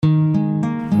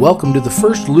welcome to the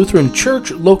First Lutheran Church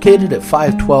located at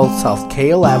 512 South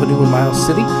Cale Avenue in Miles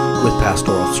City, with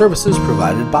pastoral services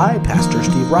provided by Pastor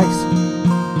Steve Rice.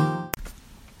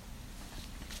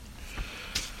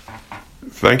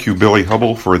 Thank you, Billy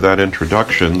Hubble, for that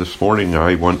introduction. This morning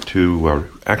I want to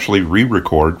actually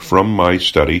re-record from my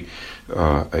study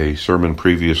a sermon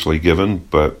previously given,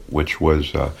 but which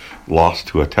was lost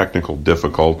to a technical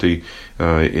difficulty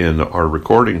in our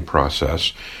recording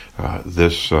process.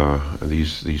 These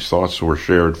thoughts were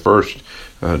shared first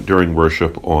during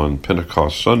worship on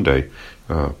Pentecost Sunday,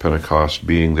 Pentecost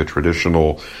being the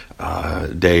traditional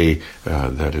day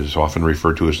that is often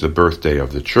referred to as the birthday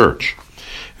of the church.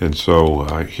 And so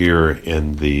here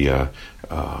in the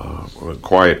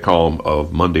quiet calm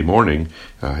of Monday morning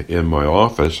in my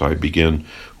office, I begin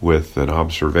with an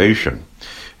observation,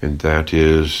 and that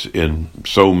is, in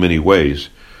so many ways,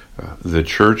 the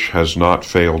church has not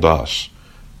failed us,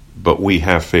 but we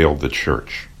have failed the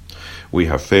church. We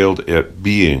have failed at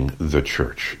being the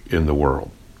church in the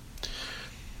world.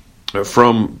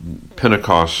 From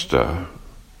Pentecost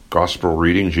gospel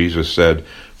reading, Jesus said,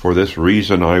 "For this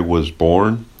reason I was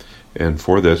born, and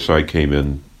for this I came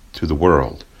into the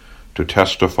world, to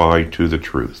testify to the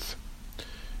truth.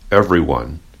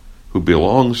 Everyone who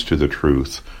belongs to the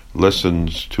truth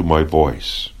listens to my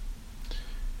voice."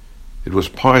 It was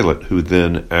Pilate who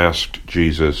then asked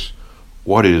Jesus,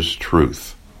 "What is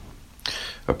truth?"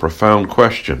 A profound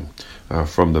question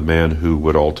from the man who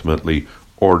would ultimately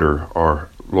order our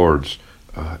Lord's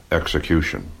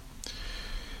execution.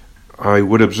 I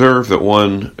would observe that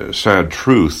one sad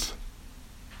truth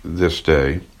this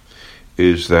day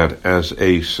is that as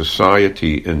a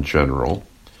society in general,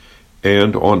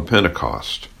 and on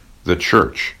Pentecost, the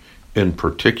church in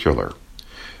particular,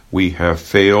 we have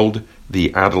failed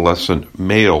the adolescent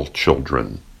male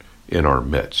children in our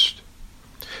midst.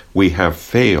 We have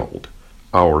failed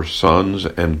our sons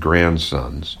and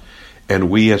grandsons, and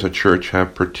we as a church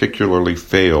have particularly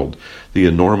failed the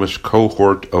enormous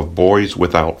cohort of boys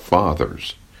without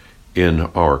fathers in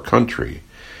our country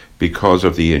because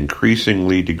of the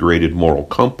increasingly degraded moral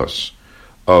compass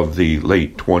of the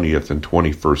late 20th and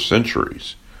 21st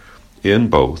centuries in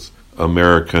both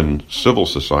American civil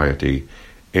society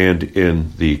and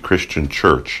in the Christian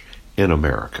church in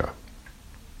America.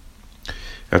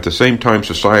 At the same time,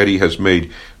 society has made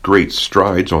great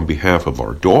strides on behalf of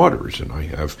our daughters, and I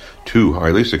have two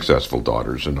highly successful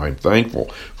daughters, and I'm thankful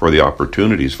for the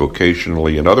opportunities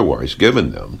vocationally and otherwise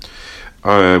given them.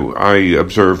 I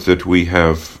observe that we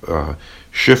have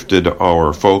shifted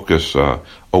our focus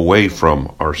away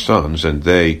from our sons, and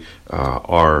they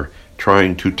are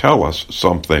trying to tell us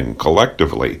something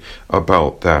collectively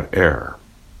about that error.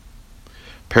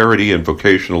 Parity in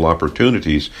vocational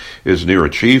opportunities is near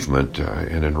achievement,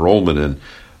 and enrollment in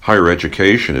higher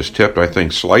education is tipped, I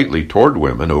think, slightly toward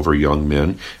women over young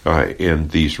men in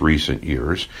these recent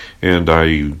years. And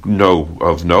I know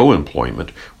of no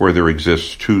employment where there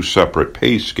exists two separate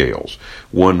pay scales,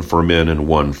 one for men and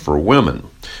one for women.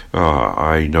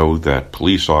 I know that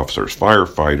police officers,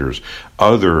 firefighters,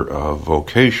 other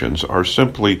vocations are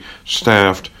simply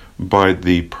staffed by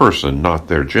the person, not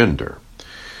their gender.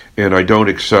 And I don't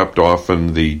accept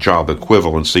often the job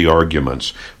equivalency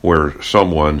arguments where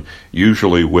someone,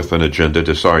 usually with an agenda,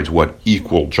 decides what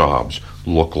equal jobs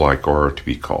look like or are to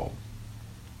be called.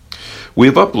 We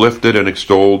have uplifted and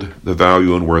extolled the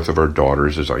value and worth of our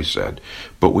daughters, as I said,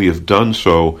 but we have done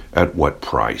so at what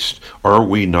price? Are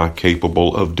we not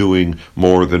capable of doing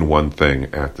more than one thing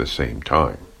at the same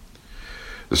time?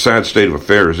 The sad state of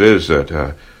affairs is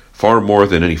that far more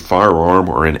than any firearm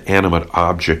or inanimate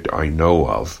object I know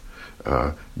of,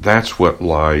 that's what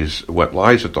lies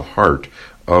at the heart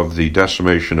of the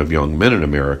decimation of young men in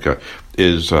America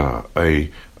is a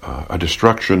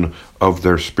destruction of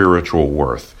their spiritual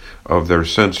worth, of their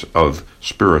sense of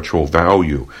spiritual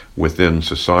value within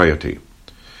society.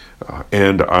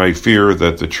 And I fear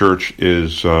that the church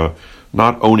is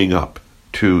not owning up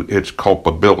to its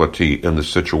culpability in the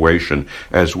situation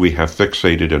as we have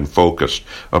fixated and focused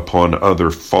upon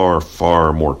other far,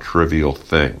 far more trivial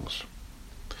things.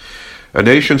 A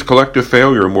nation's collective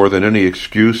failure, more than any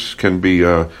excuse can be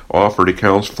offered,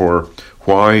 accounts for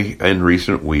why, in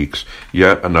recent weeks,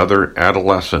 yet another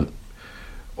adolescent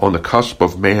on the cusp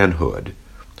of manhood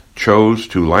chose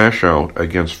to lash out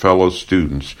against fellow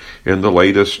students in the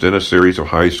latest in a series of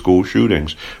high school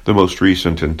shootings, the most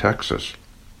recent in Texas.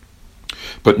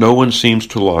 But no one seems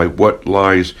to lie what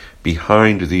lies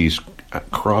behind these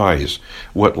cries,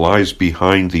 what lies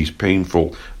behind these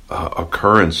painful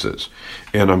occurrences.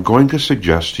 And I'm going to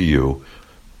suggest to you,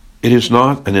 it is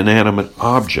not an inanimate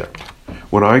object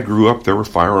When I grew up, there were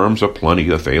firearms aplenty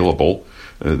available.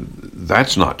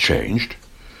 That's not changed.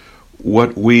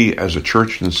 What we as a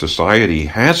church and society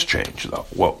has changed, though.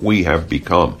 What we have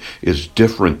become is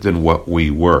different than what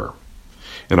we were.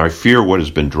 And I fear what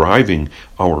has been driving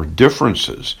our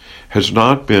differences has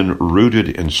not been rooted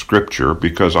in Scripture,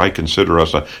 because I consider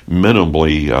us a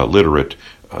minimally literate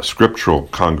scriptural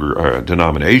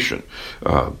denomination,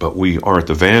 but we are at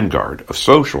the vanguard of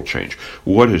social change.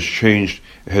 What has changed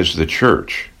as the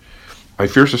church? I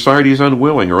fear society is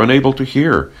unwilling or unable to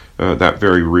hear that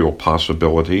very real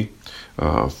possibility,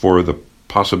 for the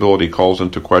possibility calls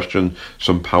into question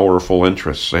some powerful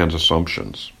interests and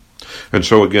assumptions. And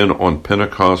so again, on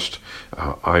Pentecost,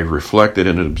 I reflected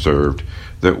and observed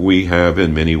that we have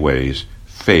in many ways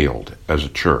failed as a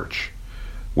church.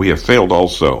 We have failed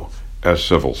also as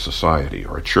civil society,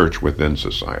 or a church within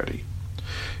society.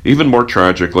 Even more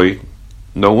tragically,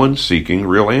 no one's seeking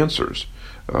real answers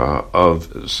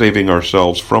of saving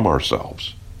ourselves from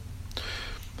ourselves.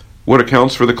 What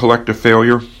accounts for the collective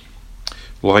failure?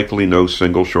 Likely no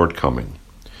single shortcoming,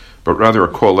 but rather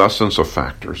a coalescence of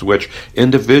factors which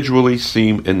individually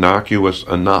seem innocuous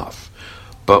enough,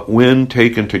 but when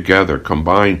taken together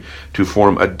combine to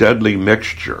form a deadly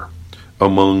mixture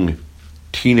among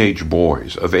teenage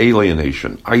boys of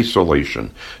alienation, isolation,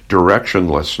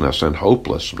 directionlessness, and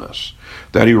hopelessness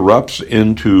that erupts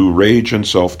into rage and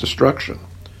self-destruction.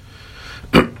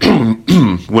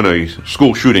 When a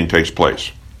school shooting takes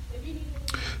place,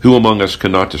 who among us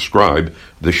cannot describe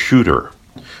the shooter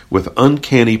with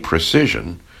uncanny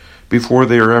precision before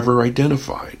they are ever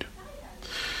identified?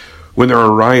 When there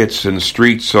are riots in the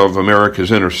streets of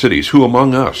America's inner cities, who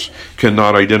among us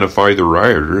cannot identify the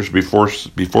rioters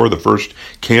before the first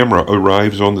camera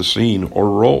arrives on the scene or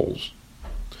rolls?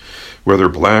 Whether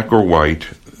black or white,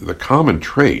 the common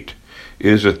trait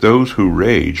is that those who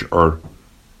rage are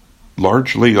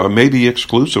largely, or maybe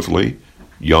exclusively,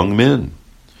 young men,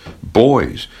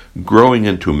 boys growing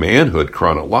into manhood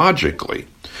chronologically,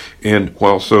 and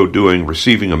while so doing,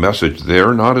 receiving a message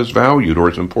they're not as valued or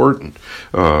as important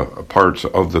parts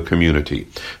of the community,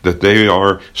 that they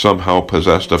are somehow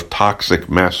possessed of toxic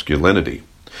masculinity,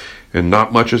 and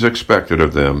not much is expected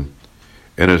of them,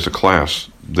 and as a class,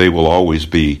 they will always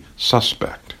be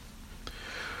suspect.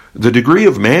 The degree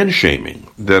of man-shaming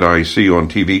that I see on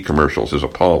TV commercials is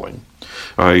appalling.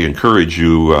 I encourage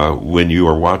you, when you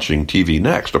are watching TV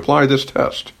next, apply this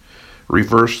test.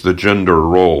 Reverse the gender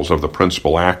roles of the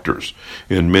principal actors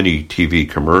in many TV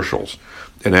commercials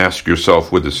and ask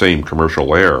yourself with the same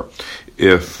commercial air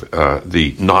if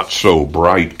the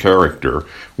not-so-bright character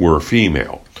were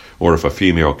female, or if a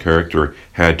female character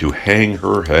had to hang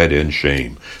her head in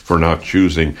shame for not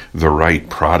choosing the right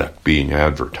product being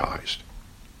advertised.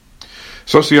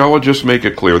 Sociologists make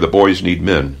it clear that boys need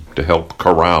men to help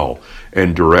corral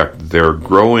and direct their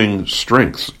growing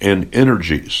strengths and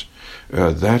energies.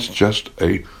 That's just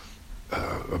a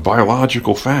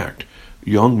biological fact.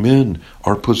 Young men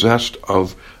are possessed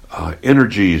of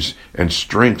energies and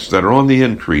strengths that are on the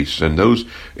increase, and those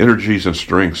energies and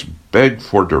strengths beg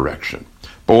for direction.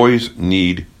 Boys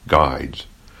need guides.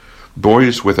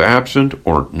 Boys with absent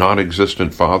or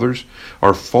non-existent fathers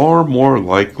are far more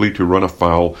likely to run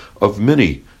afoul of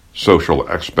many social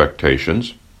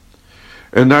expectations,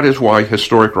 and that is why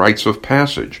historic rites of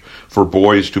passage for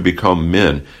boys to become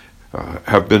men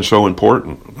have been so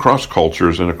important across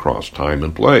cultures and across time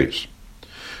and place.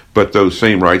 But those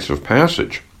same rites of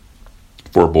passage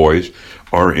for boys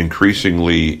are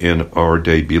increasingly in our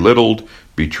day belittled,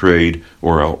 betrayed,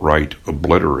 or outright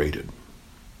obliterated.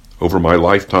 Over my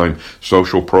lifetime,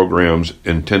 social programs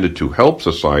intended to help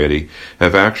society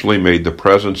have actually made the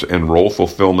presence and role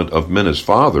fulfillment of men as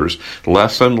fathers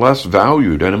less and less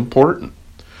valued and important.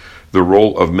 The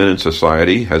role of men in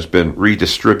society has been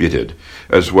redistributed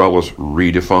as well as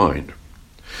redefined.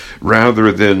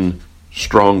 Rather than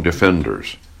strong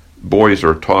defenders, boys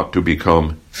are taught to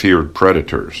become feared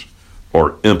predators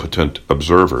or impotent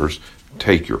observers.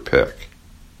 Take your pick.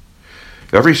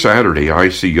 Every Saturday, I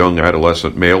see young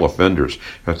adolescent male offenders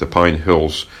at the Pine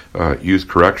Hills Youth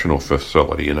Correctional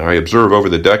Facility, and I observe over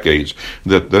the decades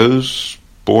that those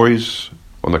boys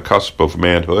on the cusp of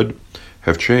manhood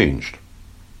have changed.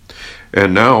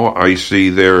 And now I see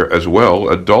there as well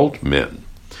adult men.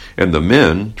 And the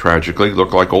men, tragically,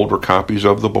 look like older copies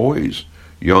of the boys,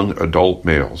 young adult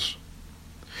males,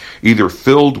 either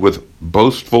filled with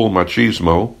boastful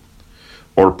machismo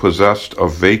or possessed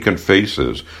of vacant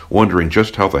faces, wondering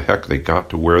just how the heck they got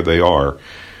to where they are,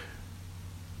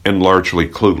 and largely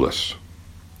clueless.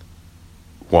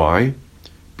 Why?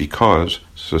 Because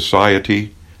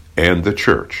society and the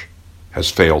church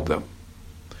has failed them.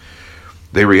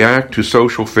 They react to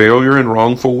social failure in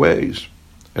wrongful ways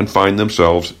and find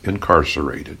themselves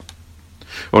incarcerated.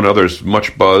 Oh, now there's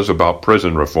much buzz about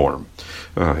prison reform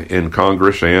in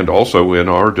Congress and also in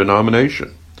our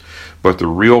denomination. But the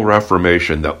real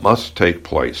reformation that must take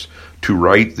place to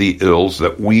right the ills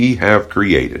that we have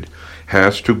created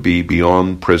has to be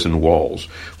beyond prison walls.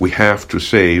 We have to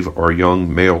save our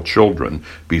young male children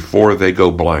before they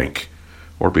go blank,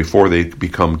 or before they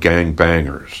become gang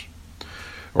bangers,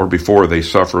 or before they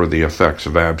suffer the effects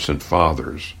of absent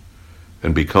fathers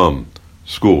and become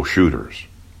school shooters.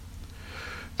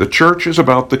 The church is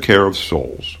about the care of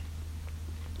souls.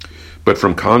 But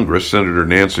from Congress, Senator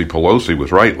Nancy Pelosi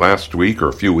was right last week or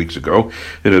a few weeks ago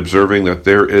in observing that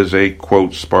there is a,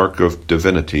 quote, spark of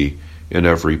divinity in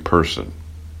every person.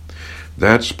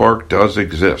 That spark does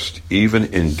exist,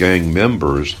 even in gang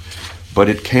members, but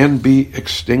it can be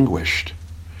extinguished.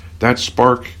 That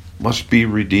spark must be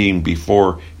redeemed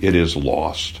before it is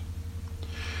lost.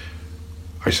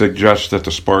 I suggest that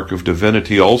the spark of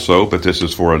divinity also, but this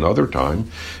is for another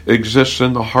time, exists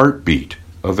in the heartbeat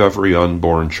of every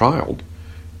unborn child,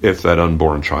 if that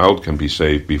unborn child can be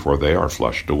saved before they are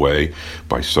flushed away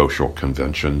by social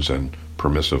conventions and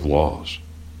permissive laws.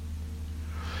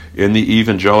 In the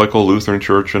Evangelical Lutheran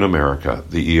Church in America,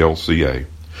 the ELCA,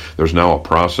 there's now a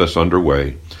process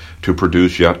underway to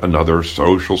produce yet another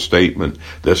social statement,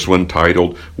 this one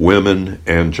titled Women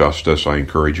and Justice. I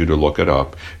encourage you to look it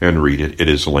up and read it. It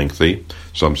is lengthy,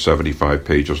 some 75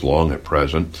 pages long at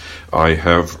present. I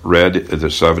have read the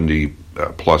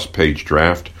 70-plus page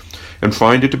draft and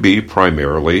find it to be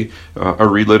primarily a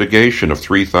relitigation of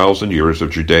 3,000 years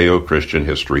of Judeo-Christian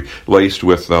history, laced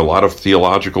with a lot of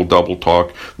theological double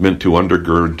talk meant to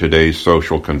undergird today's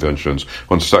social conventions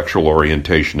on sexual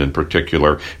orientation in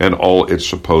particular and all its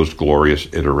supposed glorious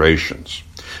iterations.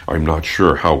 I'm not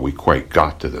sure how we quite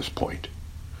got to this point.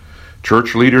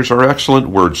 Church leaders are excellent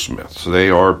wordsmiths.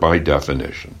 They are by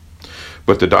definition.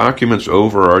 But the document's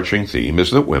overarching theme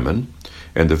is that women,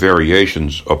 and the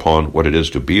variations upon what it is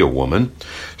to be a woman,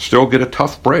 still get a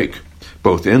tough break,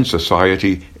 both in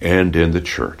society and in the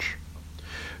church.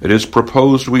 It is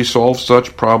proposed we solve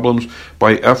such problems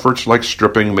by efforts like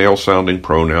stripping male-sounding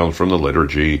pronouns from the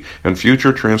liturgy and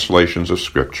future translations of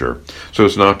Scripture, so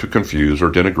as not to confuse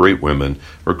or denigrate women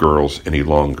or girls any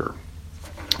longer.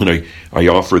 And I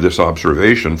offer this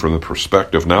observation from the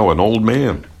perspective now an old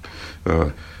man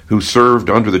who served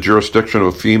under the jurisdiction of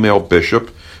a female bishop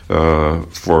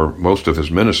for most of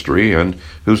his ministry, and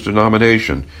whose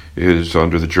denomination is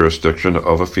under the jurisdiction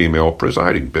of a female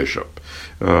presiding bishop.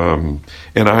 And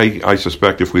I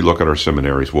suspect if we look at our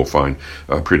seminaries, we'll find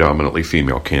predominantly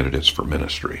female candidates for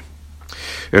ministry.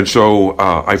 And so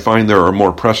I find there are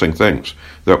more pressing things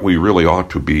that we really ought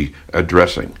to be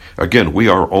addressing. Again, we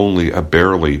are only a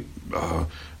barely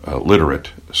literate,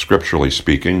 scripturally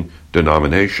speaking,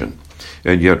 denomination.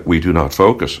 And yet we do not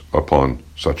focus upon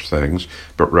such things,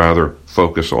 but rather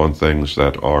focus on things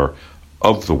that are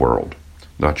of the world,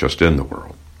 not just in the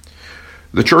world.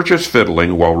 The church is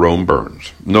fiddling while Rome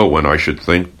burns. No one, I should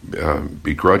think,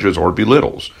 begrudges or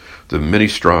belittles the many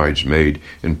strides made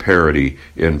in parity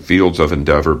in fields of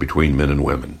endeavor between men and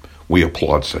women. We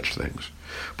applaud such things.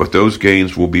 But those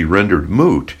gains will be rendered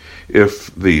moot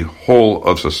if the whole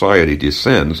of society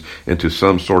descends into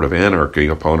some sort of anarchy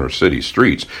upon our city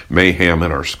streets, mayhem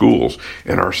in our schools,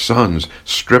 and our sons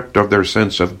stripped of their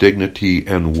sense of dignity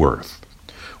and worth.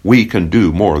 We can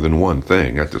do more than one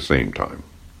thing at the same time.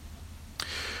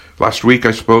 Last week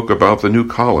I spoke about the new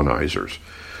colonizers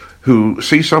who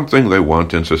see something they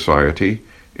want in society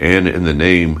and in the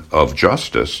name of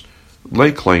justice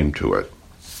lay claim to it.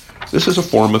 This is a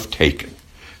form of taking,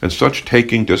 and such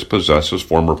taking dispossesses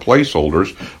former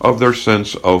placeholders of their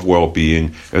sense of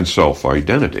well-being and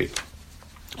self-identity.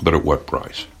 But at what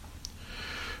price?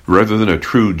 Rather than a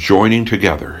true joining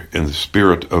together in the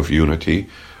spirit of unity,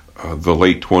 the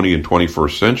late 20th and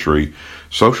 21st century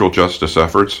social justice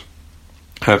efforts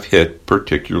have hit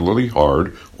particularly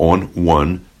hard on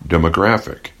one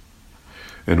demographic.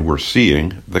 And we're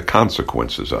seeing the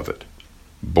consequences of it.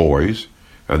 Boys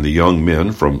and the young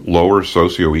men from lower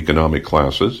socioeconomic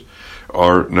classes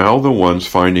are now the ones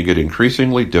finding it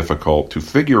increasingly difficult to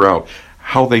figure out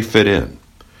how they fit in,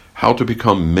 how to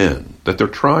become men that they're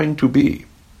trying to be.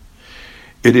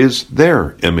 It is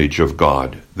their image of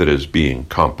God that is being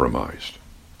compromised.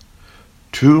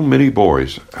 Too many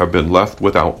boys have been left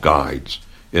without guides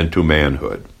into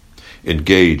manhood,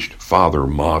 engaged father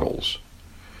models,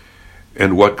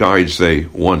 and what guides they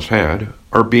once had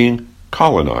are being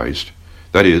colonized,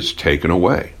 that is, taken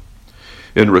away.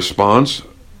 In response,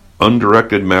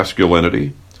 undirected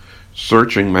masculinity,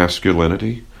 searching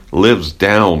masculinity, lives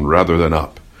down rather than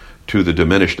up to the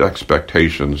diminished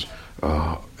expectations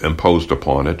imposed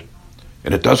upon it.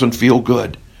 And it doesn't feel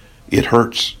good. It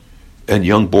hurts. And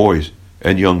young boys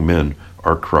and young men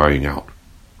are crying out.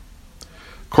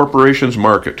 Corporations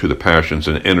market to the passions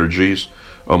and energies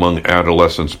among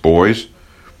adolescent boys.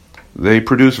 They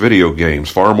produce video games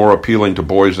far more appealing to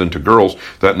boys than to girls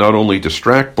that not only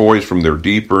distract boys from their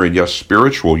deeper and yes,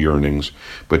 spiritual yearnings,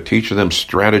 but teach them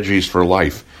strategies for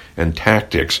life and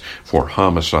tactics for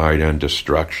homicide and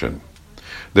destruction.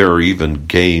 There are even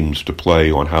games to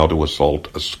play on how to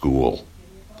assault a school.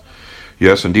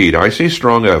 Yes, indeed, I see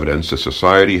strong evidence that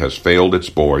society has failed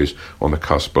its boys on the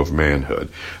cusp of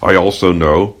manhood. I also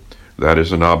know that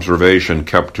is an observation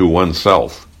kept to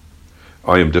oneself.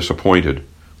 I am disappointed,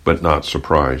 but not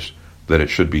surprised, that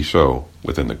it should be so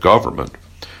within the government,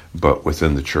 but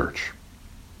within the church.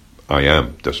 I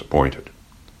am disappointed.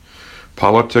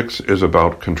 Politics is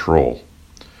about control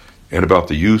and about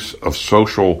the use of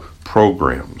social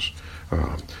programs.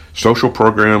 Social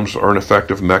programs are an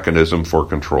effective mechanism for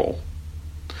control.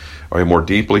 I am more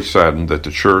deeply saddened that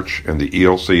the church, and the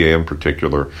ELCA in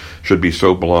particular, should be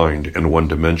so blind and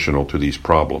one-dimensional to these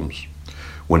problems,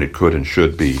 when it could and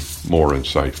should be more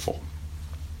insightful.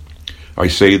 I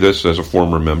say this as a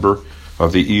former member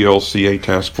of the ELCA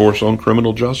Task Force on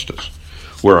Criminal Justice,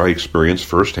 where I experienced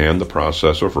firsthand the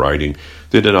process of writing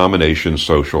the denomination's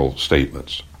social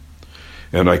statements.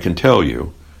 And I can tell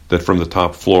you that from the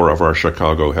top floor of our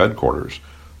Chicago headquarters,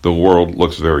 the world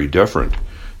looks very different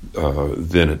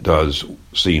than it does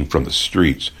seen from the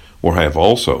streets, where I have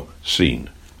also seen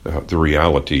the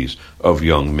realities of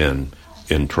young men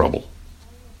in trouble.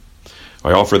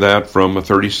 I offer that from a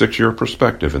 36-year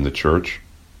perspective in the church,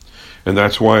 and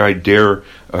that's why I dare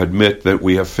admit that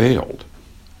we have failed,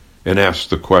 and ask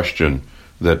the question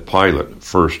that Pilate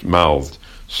first mouthed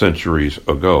centuries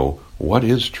ago: what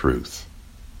is truth?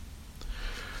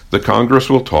 The Congress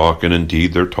will talk, and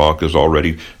indeed their talk is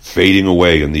already fading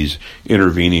away in these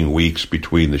intervening weeks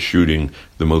between the shooting,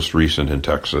 the most recent in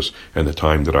Texas, and the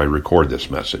time that I record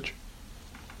this message.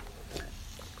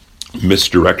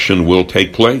 Misdirection will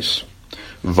take place.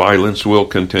 Violence will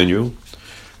continue.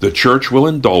 The church will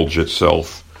indulge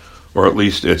itself, or at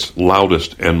least its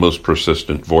loudest and most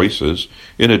persistent voices,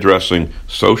 in addressing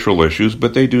social issues,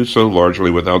 but they do so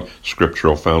largely without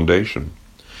scriptural foundation.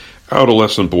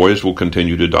 Adolescent boys will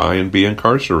continue to die and be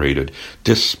incarcerated.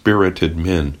 Dispirited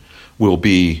men will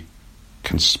be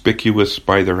conspicuous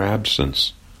by their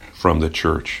absence from the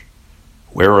church.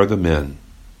 Where are the men?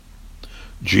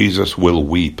 Jesus will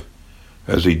weep,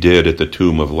 as he did at the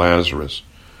tomb of Lazarus,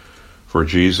 for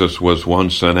Jesus was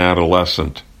once an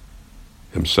adolescent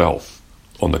himself,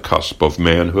 on the cusp of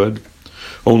manhood.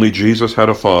 Only Jesus had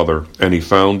a father, and he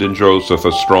found in Joseph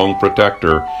a strong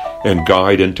protector and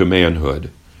guide into manhood.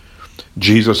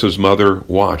 Jesus' mother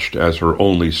watched as her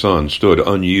only son stood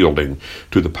unyielding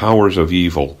to the powers of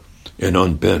evil and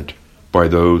unbent by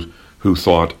those who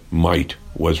thought might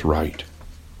was right.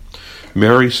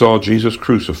 Mary saw Jesus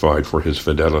crucified for his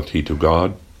fidelity to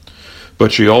God,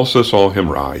 but she also saw him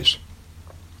rise.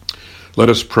 Let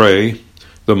us pray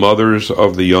the mothers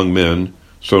of the young men,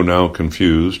 so now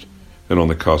confused and on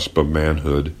the cusp of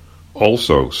manhood,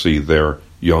 also see their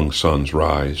young sons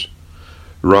rise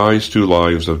to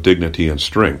lives of dignity and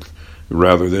strength,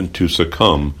 rather than to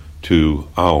succumb to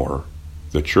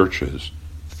the church's,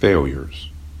 failures.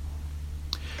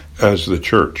 As the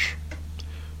church,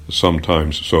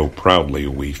 sometimes so proudly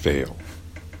we fail.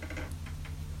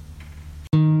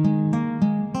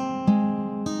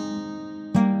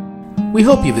 We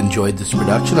hope you've enjoyed this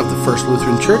production of the First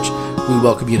Lutheran Church. We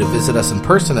welcome you to visit us in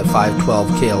person at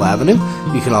 512 Kale Avenue.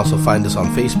 You can also find us on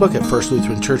Facebook at First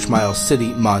Lutheran Church, Miles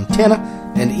City, Montana,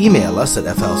 and email us at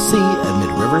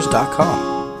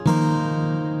flc@midrivers.com.